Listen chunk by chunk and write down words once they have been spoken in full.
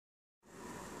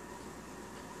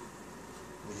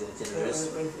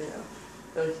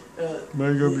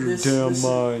Make up your damn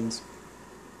minds.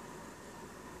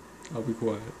 I'll be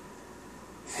quiet.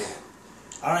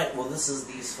 Alright, well this is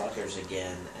These Fuckers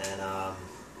again, and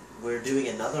we're doing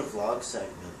another vlog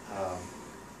segment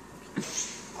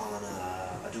on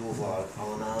a dual vlog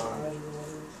on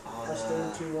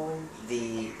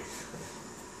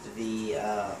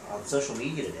on social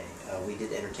media today. We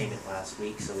did entertainment last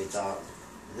week, so we thought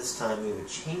this time we would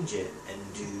change it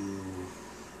and do...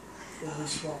 we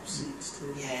swap seats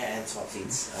too. Yeah, and swap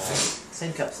seats.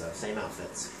 Same cups though, same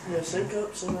outfits. Yeah, same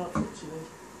cups, same outfits, you know.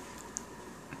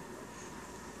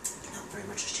 Not very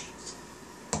much has changed.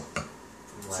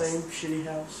 Same shitty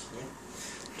house. Yeah.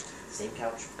 Same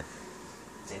couch.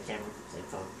 Same camera, same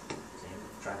phone, same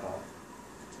tripod.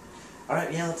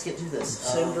 Alright, yeah, let's get to this.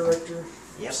 Same director.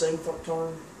 Yep. Same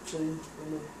fucktard scene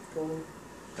in the corner.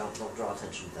 Don't draw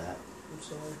attention to that. I'm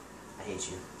sorry. I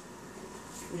hate you.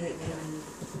 You hate me.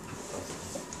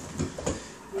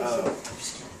 I'm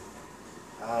just kidding.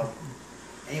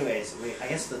 Anyways, I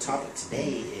guess the topic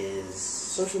today is...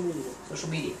 Social media. Social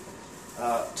media.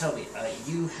 Tell me,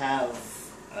 you have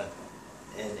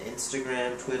an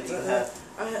Instagram, Twitter,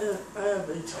 I have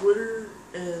a Twitter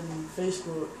and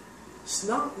Facebook. It's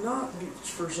not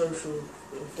for social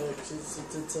effects. It's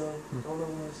I don't know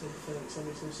why I say effects. That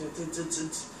makes no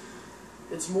sense.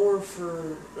 It's more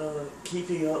for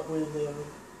keeping up with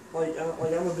like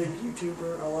I'm a big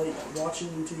YouTuber. I like watching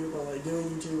YouTube. I like doing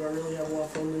YouTube. I really have a lot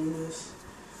of fun doing this,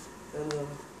 and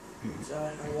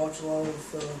I watch a lot of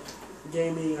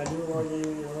gaming. I do a lot of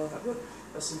gaming. But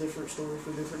that's a different story for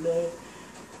a different day.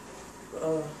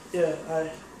 Yeah,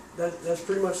 that's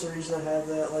pretty much the reason I have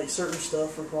that. Like certain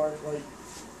stuff requires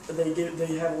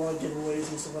they have a lot of giveaways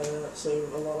and stuff like that. So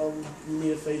a lot of them you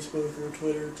need a Facebook or a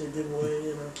Twitter to give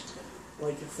away. And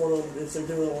like if they're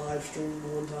doing a live stream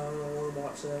one time, I want to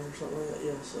watch that or something like that.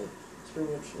 Yeah, so that's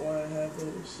pretty much why I have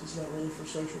those. It's not really for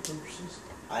social purposes.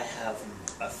 I have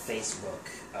a Facebook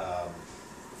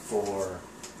for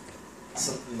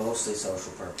mostly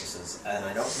social purposes, and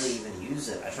I don't really even use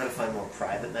it. I try to find more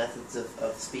private methods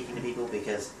of speaking to people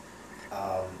because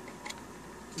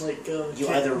you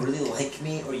either really like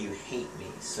me or you hate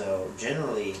me. So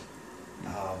generally,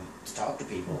 to talk to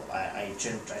people, I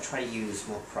try to use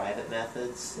more private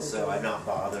methods, so I'm not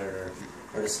bothered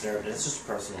or disturbed. And it's just a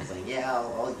personal thing. Yeah,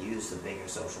 I'll use the bigger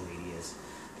social medias,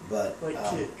 but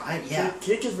Kik.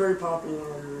 Kik is very popular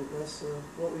in our group. That's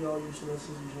what we all use to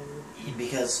message each other.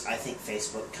 Because I think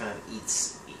Facebook kind of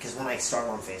eats. Because when I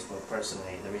started on Facebook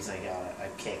personally, the reason I got a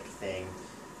Kik thing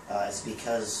is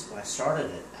because when I started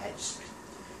it,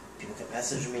 people kept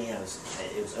messaging me. It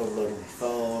was overloading my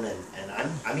phone, and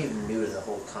I'm even new to the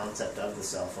whole concept of the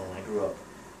cell phone. I grew up.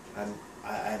 I'm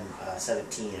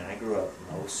 17, and I grew up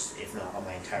most, if not all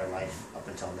my entire life up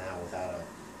until now, without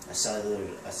a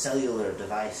cellular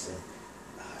device, and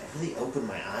it really opened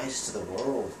my eyes to the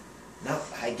world. Not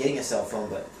getting a cell phone,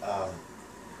 but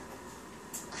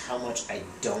how much I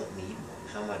don't need one.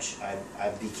 How much I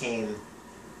became.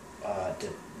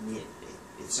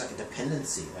 It's like a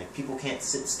dependency. Like people can't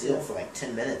sit still for like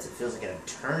 10 minutes. It feels like an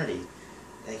eternity.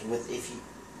 Like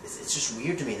it's just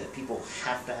weird to me that people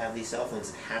have to have these cell phones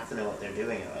and have to know what they're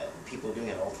doing. People are doing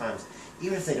it at all times,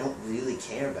 even if they don't really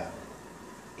care about it.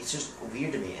 It's just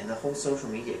weird to me, and the whole social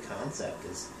media concept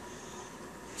is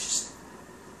just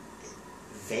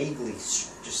vaguely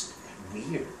just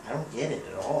weird. I don't get it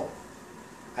at all.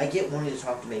 I get wanting to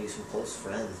talk to maybe some close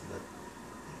friends, but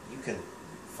you can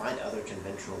find other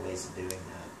conventional ways of doing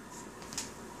that.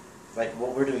 Like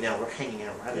what we're doing now, we're hanging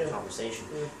out, we're having a conversation.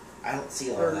 Yeah. I don't see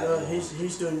a lot of that.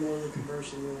 He's doing more of the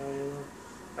conversing than I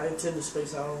am. I tend to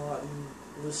space out a lot and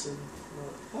listen.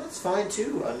 Well, that's fine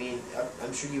too. I mean,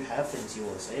 I'm sure you have things you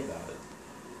want to say about it.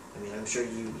 I mean, I'm sure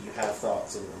you have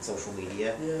thoughts on social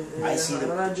media. Yeah, I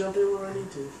jump in where I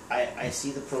need to. I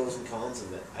see the pros and cons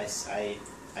of it.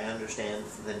 I understand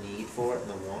the need for it and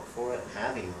the want for it,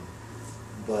 having them.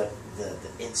 But the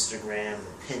Instagram,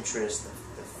 the Pinterest,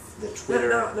 the Twitter.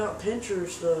 Now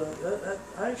Pinterest,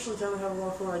 I actually kind of have a lot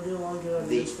of fun. I get a lot of good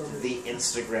ideas from it. The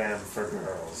Instagram for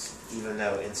girls, even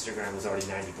though Instagram is already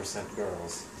 90%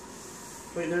 girls.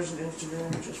 Wait, there's an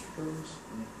Instagram just for girls?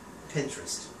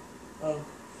 Pinterest. Oh.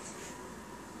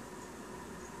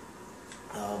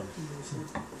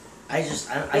 I get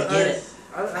it.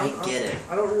 I get it.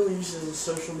 I don't really use it as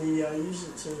social media. I use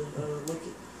it to look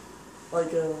at,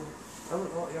 like,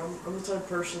 I'm the type of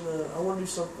person that I want to do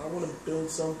something. I want to build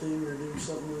something or do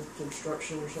something with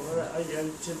construction or something like that. I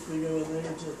typically go in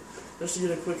there just to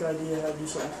get a quick idea how to do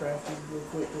something crafty real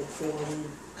quick to fill my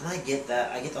need. And I get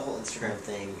that. I get the whole Instagram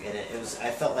thing, and it was.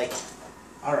 I felt like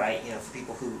all right, for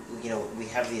people who, we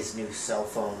have these new cell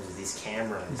phones with these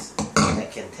cameras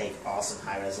that can take awesome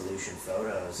high-resolution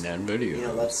photos. And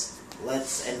videos.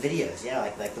 Let's and videos, yeah,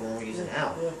 like the one we're using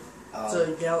now. Yeah. It's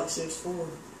a Galaxy S4.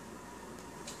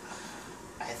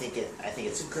 I think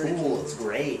it's cool. It's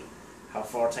great how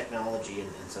far technology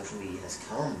and social media has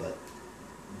come,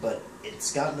 but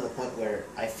it's gotten to the point where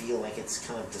I feel like it's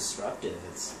kind of destructive.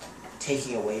 It's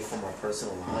taking away from our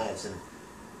personal lives, and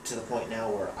to the point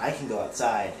now where I can go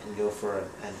outside and go for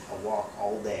a walk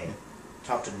all day,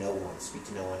 talk to no one, speak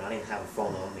to no one, not even have a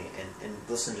phone on me, and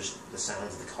listen to just the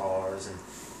sounds of the cars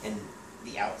and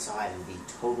the outside and be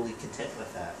totally content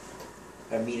with that.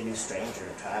 Or meet a new stranger,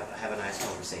 have a nice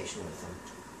conversation with them,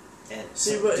 and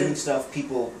doing stuff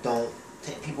people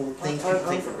take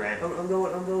for granted. I'm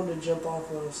going to jump off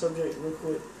a subject real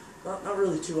quick. Not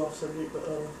really too off subject, but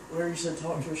where you said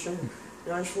talk to a stranger.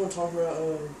 I just want to talk about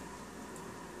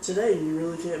today. You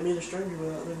really can't meet a stranger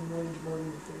without them wanting to burn in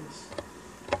your face.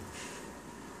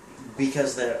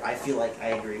 Because I feel like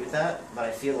I agree with that, but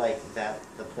I feel like that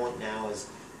the point now is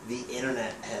the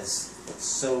internet has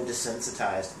so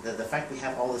desensitized the fact we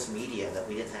have all this media that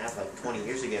we didn't have like 20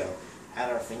 years ago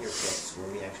at our fingertips, where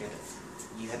we actually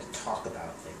you had to talk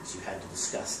about things, you had to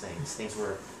discuss things. Things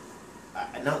were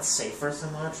not safer so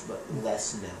much, but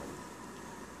less known.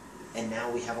 And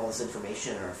now we have all this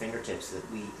information at our fingertips that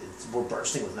we're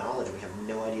bursting with knowledge, and we have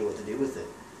no idea what to do with it.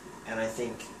 And I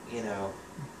think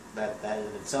that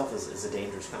in itself is a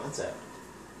dangerous concept.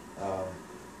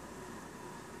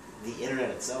 The internet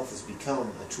itself has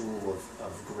become a tool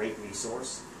of great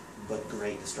resource, but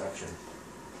great destruction.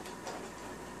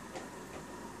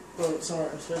 Oh, sorry,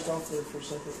 I switched off there for a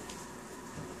second.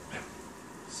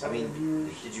 Sorry,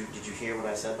 did you hear what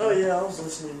I said? Oh yeah, I was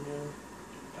listening.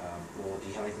 Well, do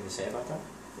you have anything to say about that?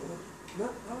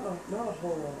 Not a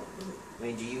whole lot. I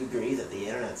mean, do you agree that the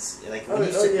internet's like when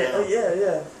you sit down?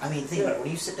 Yeah. I mean, think about it.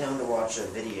 When you sit down to watch a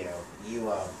video, you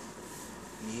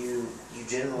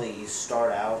generally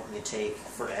start out and you take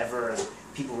forever, and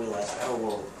people realize, oh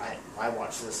well, I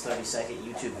watched this 30-second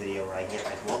YouTube video where I get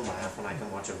like one laugh when I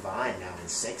can watch a Vine now in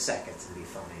 6 seconds and be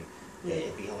funny. Yeah.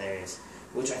 It'd be hilarious,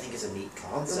 which I think is a neat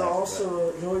concept. And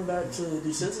also, going back to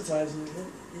desensitizing,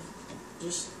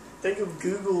 just think of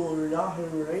Google or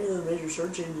Yahoo or any of the major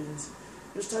search engines.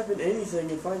 Just type in anything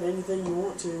and find anything you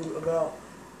want to about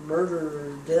murder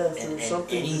or death or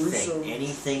something gruesome.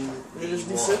 Anything that you want.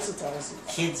 Desensitizing.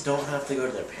 Kids don't have to go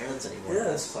to their parents anymore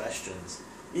to ask questions.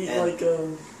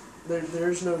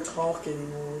 There's no talk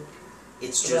anymore.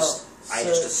 It's just, I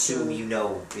just assume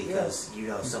because you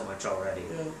know so much already.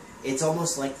 Yeah. It's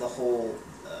almost like the whole,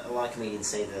 a lot of comedians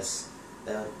say this,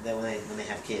 that when they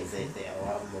have kids, a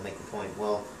lot of them will make the point,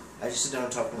 well, I just sit down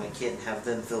and talk to my kid and have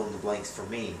them fill in the blanks for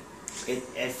me.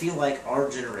 I feel like our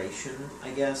generation,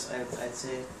 I guess I'd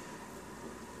say,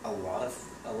 a lot of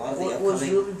the upcoming was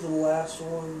really the last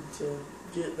one to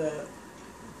get that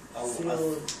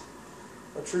feel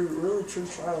a really true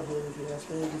childhood, if you ask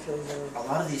me, because a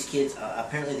lot of these kids,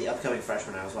 apparently the upcoming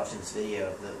freshmen, I was watching this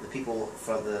video, the people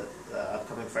for the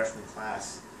upcoming freshman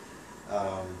class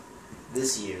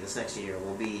this next year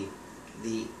will be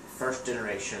the first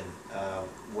generation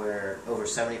where over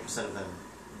 70% of them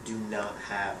do not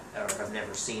have or have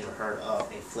never seen or heard of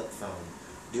a flip phone,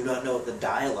 do not know what the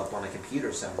dial-up on a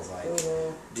computer sounds like,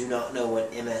 do not know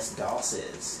what MS-DOS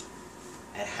is,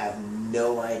 and have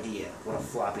no idea what a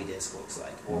floppy disk looks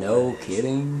like. No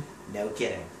kidding? No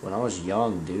kidding. When I was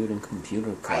young, dude, in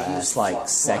computer class, like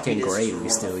second grade, we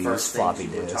still used floppy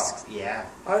disks. Yeah.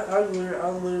 I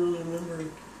literally remember.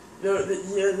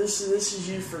 This is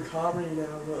used for comedy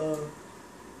now, but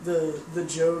the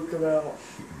joke about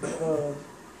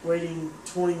waiting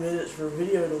 20 minutes for a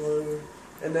video to load,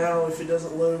 and now if it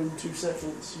doesn't load in 2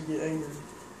 seconds, you get angry.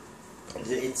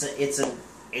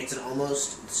 It's an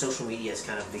almost, social media has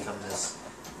kind of become this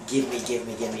give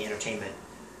me entertainment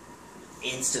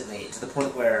instantly, to the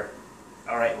point where,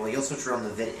 all right, well, you'll switch around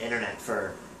the internet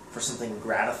for something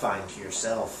gratifying to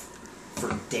yourself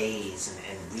for days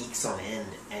and weeks on end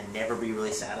and never be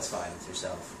really satisfied with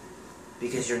yourself,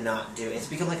 because you're not doing. It's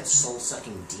become like a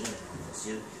soul-sucking demon almost.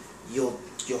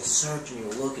 You'll search and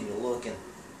you'll look and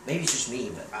maybe it's just me,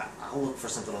 but I'll look for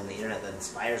something on the internet that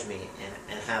inspires me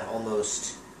and have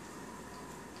almost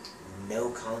no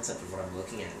concept of what I'm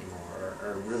looking at anymore,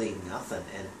 or really nothing.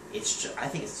 And I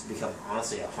think it's become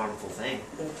honestly a harmful thing.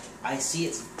 Yeah. I see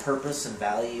its purpose and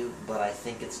value, but I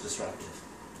think it's destructive.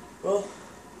 Well,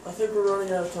 I think we're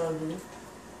running out of time here.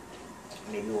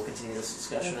 Maybe we'll continue this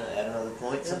discussion at another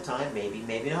point sometime.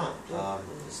 Maybe not.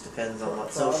 Just depends on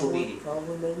social media.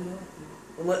 Probably, maybe not.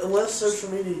 Unless social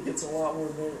media gets a lot more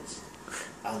advanced.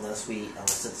 unless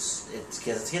it's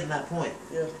because it's getting to that point.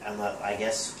 Yeah. I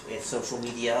guess if social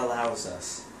media allows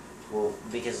us, well,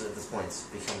 because at this point it's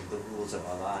become the rules of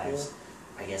our lives.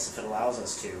 I guess if it allows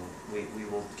us to, we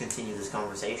will continue this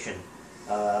conversation.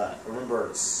 Remember,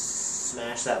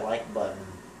 smash that like button,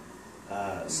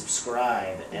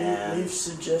 subscribe, and leave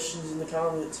suggestions in the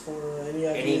comments for any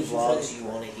ideas vlogs you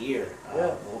want to hear.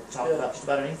 We'll talk about just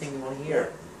about anything you want to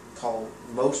hear.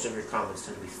 Most of your comments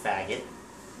tend to be faggot.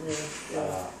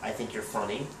 I think you're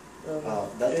funny.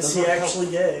 Is he actually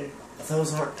gay?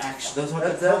 Those aren't good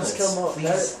that's comments. come up.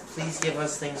 Please give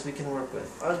us things we can work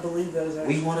with. I believe that is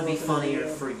actually. We want to be funnier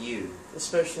for you,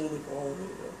 especially the quality.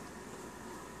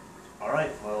 All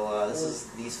right. Well, this is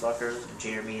these fuckers,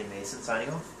 Jeremy and Mason, signing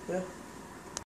off. Yeah.